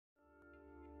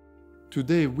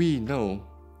Today we know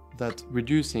that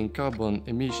reducing carbon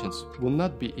emissions will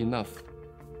not be enough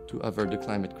to avert the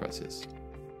climate crisis.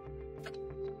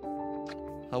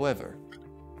 However,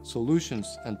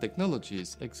 solutions and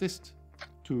technologies exist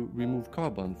to remove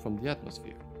carbon from the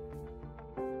atmosphere.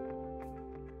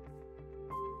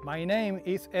 My name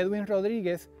is Edwin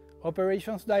Rodriguez,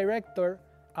 Operations Director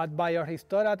at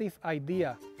BioRestorative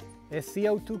Ideas, a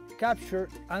CO2 capture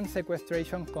and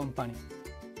sequestration company.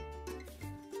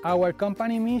 Our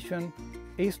company mission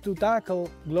is to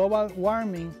tackle global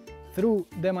warming through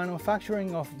the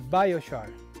manufacturing of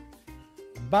biochar.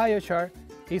 Biochar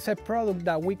is a product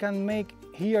that we can make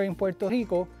here in Puerto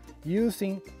Rico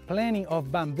using plenty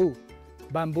of bamboo.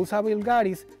 Bambusa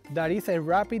vulgaris, that is a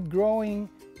rapid growing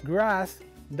grass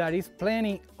that is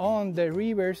plenty on the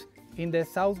rivers in the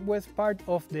southwest part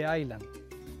of the island.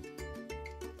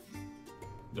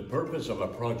 The purpose of a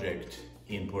project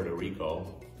in Puerto Rico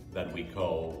that we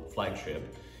call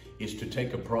Flagship is to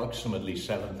take approximately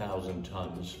 7,000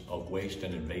 tons of waste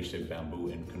and invasive bamboo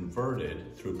and convert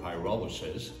it through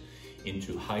pyrolysis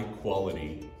into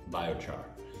high-quality biochar.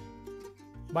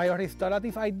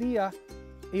 BioRestorative Idea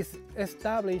is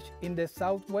established in the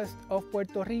southwest of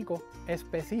Puerto Rico,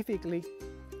 specifically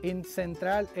in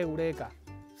Central Eureka.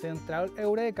 Central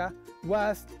Eureka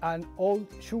was an old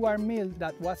sugar mill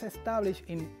that was established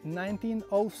in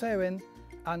 1907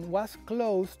 and was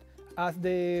closed as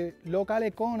the local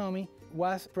economy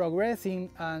was progressing,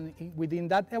 and within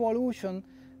that evolution,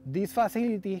 this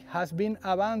facility has been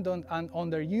abandoned and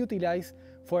underutilized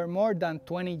for more than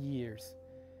 20 years.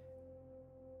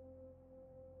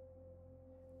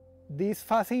 This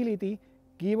facility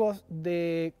gives us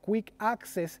the quick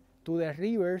access to the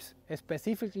rivers,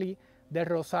 specifically the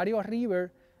Rosario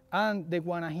River and the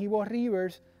Guanajibo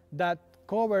rivers that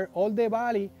cover all the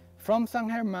valley from San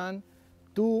Germán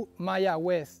to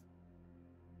Mayagüez.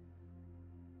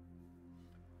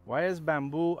 Why is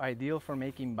bamboo ideal for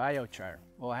making biochar?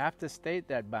 Well, I have to state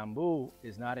that bamboo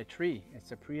is not a tree,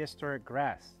 it's a prehistoric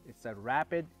grass. It's a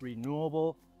rapid,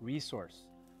 renewable resource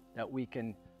that we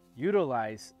can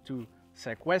utilize to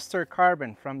sequester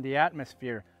carbon from the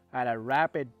atmosphere at a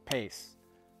rapid pace,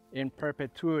 in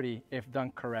perpetuity if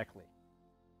done correctly.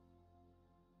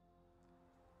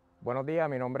 Buenos días,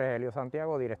 mi nombre es Elio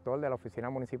Santiago, director de la Oficina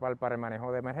Municipal para el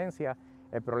Manejo de Emergencia.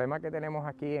 El problema que tenemos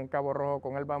aquí en Cabo Rojo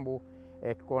con el bambú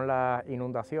es con las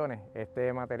inundaciones.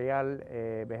 Este material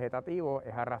vegetativo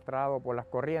es arrastrado por las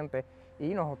corrientes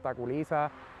y nos obstaculiza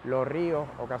los ríos,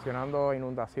 ocasionando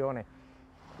inundaciones.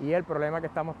 Y el problema que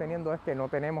estamos teniendo es que no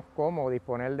tenemos cómo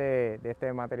disponer de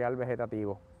este material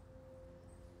vegetativo.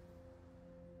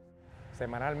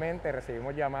 Semanalmente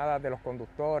recibimos llamadas de los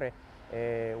conductores.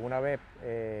 Una vez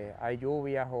hay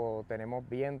lluvias o tenemos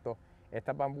vientos,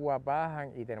 estas bambúas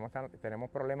bajan y tenemos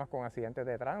problemas con accidentes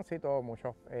de tránsito.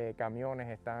 Muchos camiones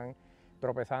están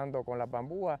tropezando con las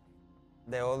bambúas.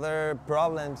 The other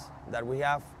problems that we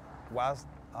have was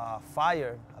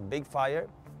fire, a big fire.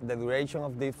 The duration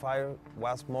of this fire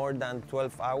was more than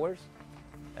 12 hours.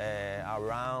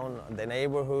 Around the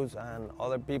neighborhoods and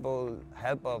other people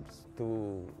help us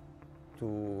to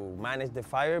manage the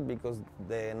fire because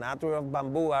the nature of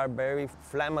bamboo are very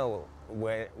flammable.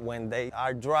 When they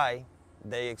are dry,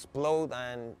 they explode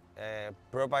and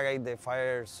propagate the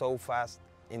fire so fast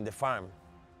in the farm.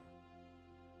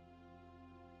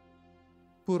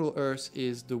 Puro Earth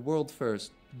is the world's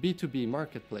first B2B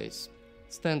marketplace,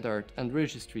 standard and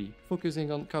registry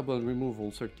focusing on carbon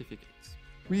removal certificates.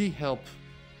 We help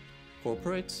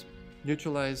corporates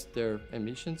neutralize their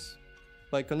emissions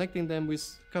by connecting them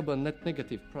with carbon net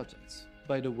negative projects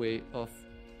by the way of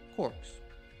corks.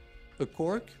 A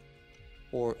cork,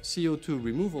 or CO2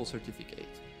 removal certificate,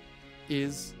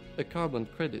 is a carbon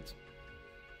credit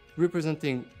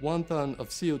representing 1 ton of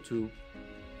CO2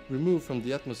 removed from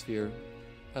the atmosphere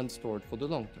and stored for the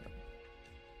long term.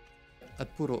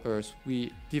 At Puro Earth,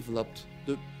 we developed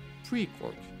the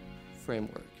pre-cork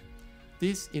framework.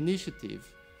 This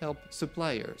initiative helped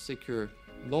suppliers secure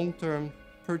long-term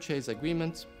purchase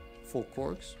agreements for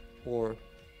corks or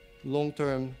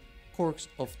long-term corks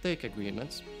offtake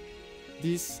agreements.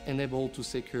 This enabled to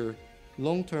secure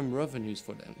long-term revenues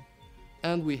for them,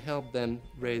 and we help them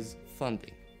raise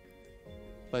funding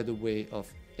by the way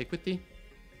of equity,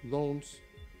 loans,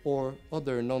 or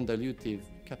other non-dilutive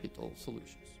capital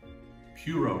solutions.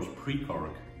 Puro's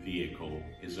pre-cork vehicle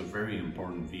is a very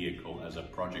important vehicle as a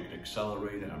project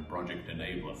accelerator and project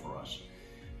enabler for us.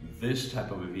 This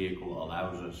type of a vehicle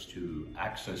allows us to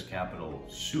access capital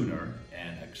sooner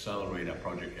and accelerate our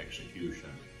project execution.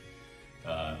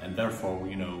 And therefore,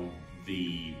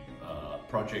 the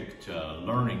project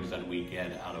learnings that we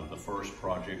get out of the first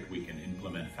project, we can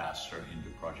implement faster into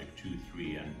project 2,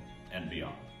 3, and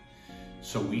beyond.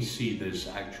 So we see this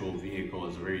actual vehicle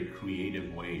as a very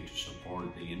creative way to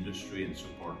support the industry and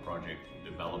support project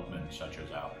development such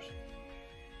as ours.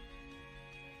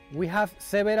 We have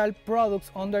several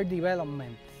products under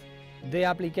development. The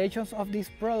applications of these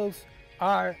products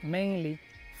are mainly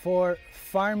for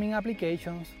farming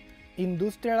applications,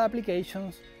 industrial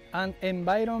applications, and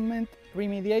environment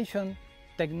remediation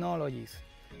technologies.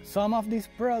 Some of these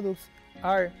products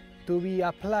are to be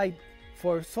applied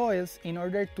for soils in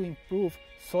order to improve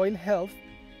soil health,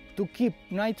 to keep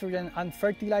nitrogen and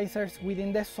fertilizers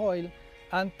within the soil,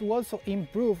 and to also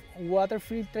improve water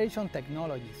filtration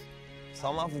technologies.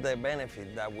 Some of the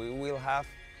benefit that we will have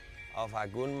of a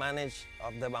good management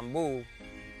of the bamboo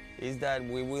is that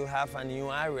we will have a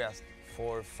new areas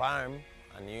for farm,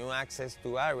 a new access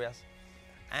to areas,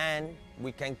 and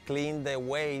we can clean the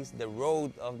ways, the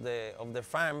road of the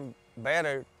farm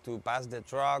better to pass the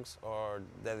trucks or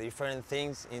the different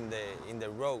things in the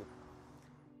road.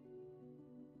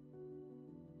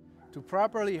 To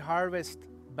properly harvest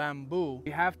bamboo,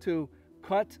 you have to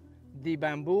cut the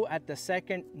bamboo at the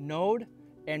second node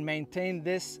and maintain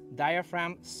this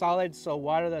diaphragm solid so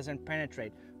water doesn't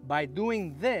penetrate. By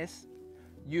doing this,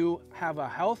 you have a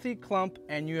healthy clump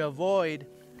and you avoid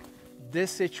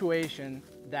this situation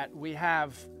that we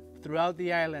have throughout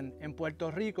the island in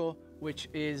Puerto Rico, which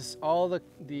is all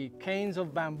the canes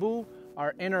of bamboo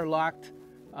are interlocked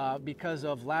because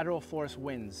of lateral force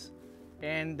winds.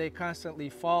 And they constantly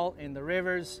fall in the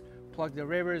rivers, plug the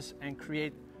rivers, and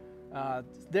create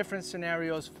different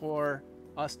scenarios for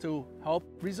us to help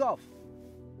resolve.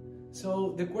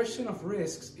 So the question of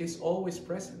risks is always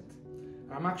present.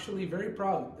 I'm actually very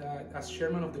proud that as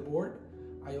chairman of the board,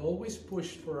 I always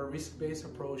pushed for a risk-based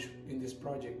approach in this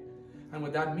project. And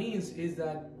what that means is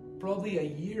that probably a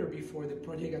year before the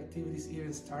project activities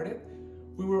even started,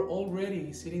 we were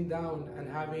already sitting down and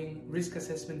having risk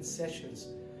assessment sessions,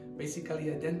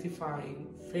 basically identifying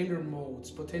failure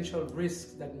modes, potential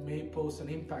risks that may pose an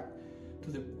impact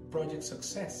to the project's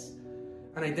success,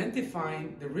 and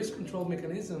identifying the risk control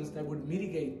mechanisms that would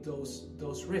mitigate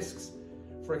those risks.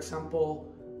 For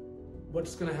example,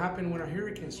 what's going to happen when a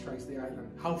hurricane strikes the island,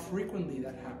 how frequently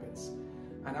that happens.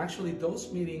 And actually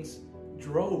those meetings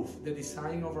drove the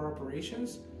design of our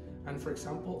operations. And for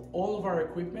example, all of our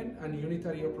equipment and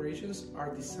unitary operations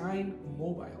are designed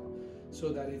mobile,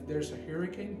 so that if there's a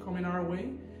hurricane coming our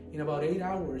way, in about 8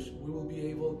 hours, we will be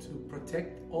able to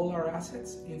protect all our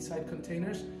assets inside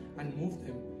containers and move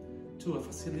them to a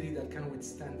facility that can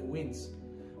withstand the winds.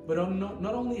 But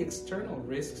not only external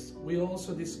risks, we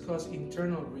also discuss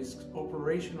internal risks,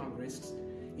 operational risks,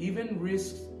 even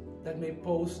risks that may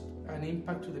pose an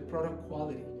impact to the product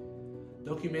quality,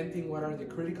 documenting what are the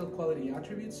critical quality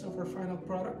attributes of our final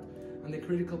product and the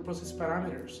critical process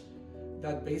parameters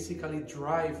that basically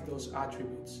drive those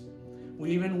attributes.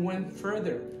 We even went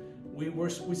further. We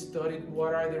studied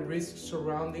what are the risks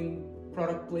surrounding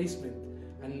product placement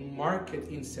and market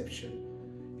inception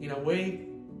in a way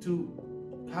to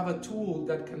have a tool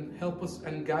that can help us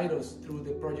and guide us through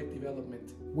the project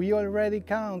development. We already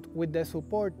count with the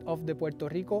support of the Puerto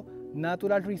Rico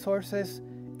Natural Resources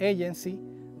Agency,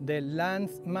 the Land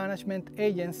Management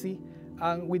Agency,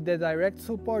 and with the direct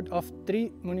support of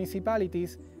 3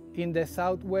 municipalities in the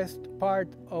southwest part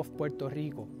of Puerto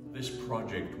Rico. This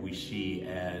project we see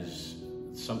as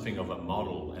something of a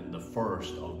model and the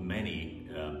first of many,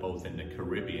 both in the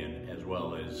Caribbean as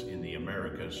well as in the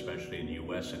Americas, especially in the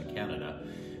US and Canada,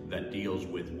 that deals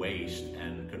with waste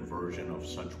and conversion of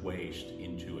such waste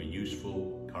into a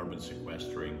useful carbon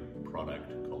sequestering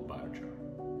product called biochar.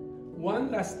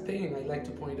 One last thing I'd like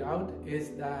to point out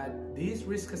is that these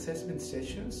risk assessment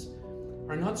sessions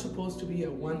are not supposed to be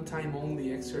a one-time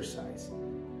only exercise.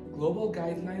 Global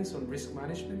guidelines on risk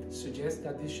management suggest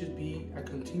that this should be a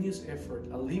continuous effort,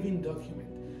 a living document,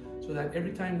 so that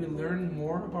every time we learn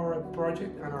more about our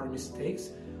project and our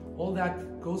mistakes, all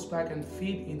that goes back and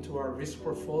feed into our risk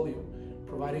portfolio,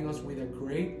 providing us with a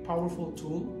great, powerful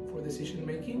tool for decision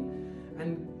making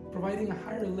and providing a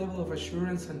higher level of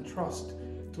assurance and trust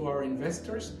to our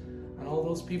investors and all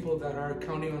those people that are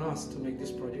counting on us to make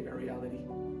this project a reality.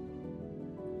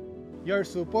 Your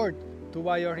support to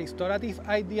BioRestorative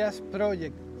Ideas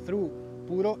project through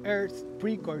Puro Earth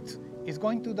Precourts is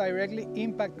going to directly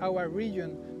impact our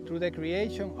region through the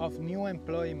creation of new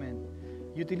employment,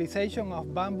 utilization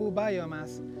of bamboo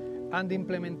biomass, and the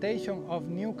implementation of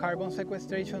new carbon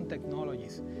sequestration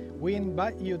technologies. We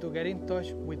invite you to get in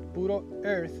touch with Puro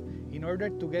Earth in order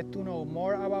to get to know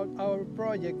more about our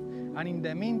project, and in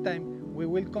the meantime, we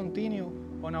will continue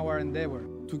on our endeavor.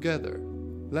 Together,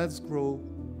 let's grow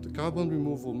the carbon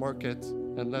removal market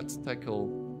and let's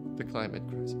tackle the climate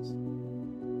crisis.